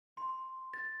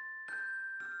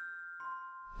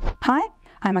Hi,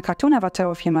 I'm a cartoon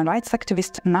avatar of human rights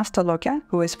activist Nasta Lokia,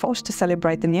 who is forced to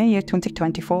celebrate the New Year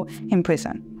 2024 in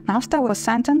prison. Nasta was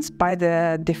sentenced by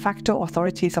the de facto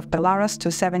authorities of Belarus to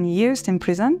 7 years in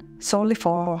prison solely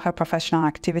for her professional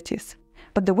activities.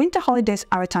 But the winter holidays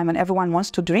are a time when everyone wants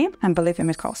to dream and believe in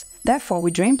miracles. Therefore, we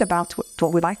dreamed about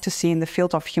what we'd like to see in the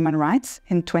field of human rights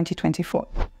in 2024.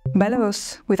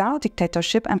 Belarus without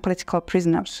dictatorship and political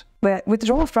prisoners, the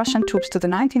withdrawal of Russian troops to the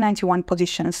 1991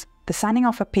 positions, the signing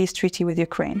of a peace treaty with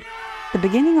Ukraine, the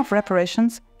beginning of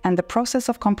reparations and the process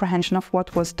of comprehension of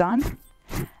what was done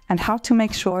and how to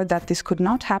make sure that this could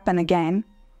not happen again,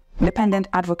 independent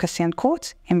advocacy and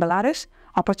courts in Belarus,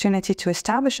 opportunity to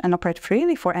establish and operate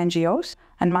freely for NGOs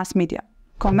and mass media,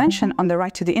 Convention on the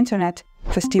Right to the Internet,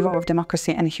 Festival of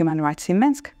Democracy and Human Rights in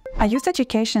Minsk. A youth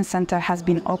education center has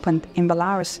been opened in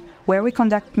Belarus, where we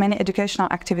conduct many educational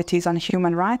activities on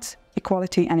human rights,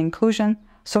 equality and inclusion,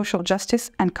 social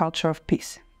justice and culture of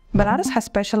peace. Belarus has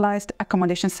specialized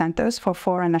accommodation centers for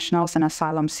foreign nationals and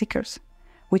asylum seekers,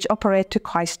 which operate to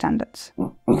high standards.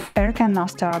 Eric and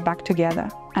Nasta are back together,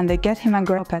 and they get him a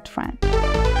girl pet friend.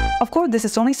 Of course, this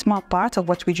is only a small part of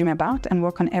what we dream about and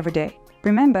work on every day.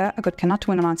 Remember, a God cannot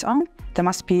win on its own. There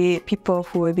must be people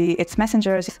who will be its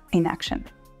messengers in action.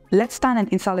 Let's stand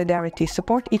in solidarity,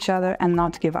 support each other and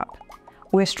not give up.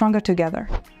 We're stronger together.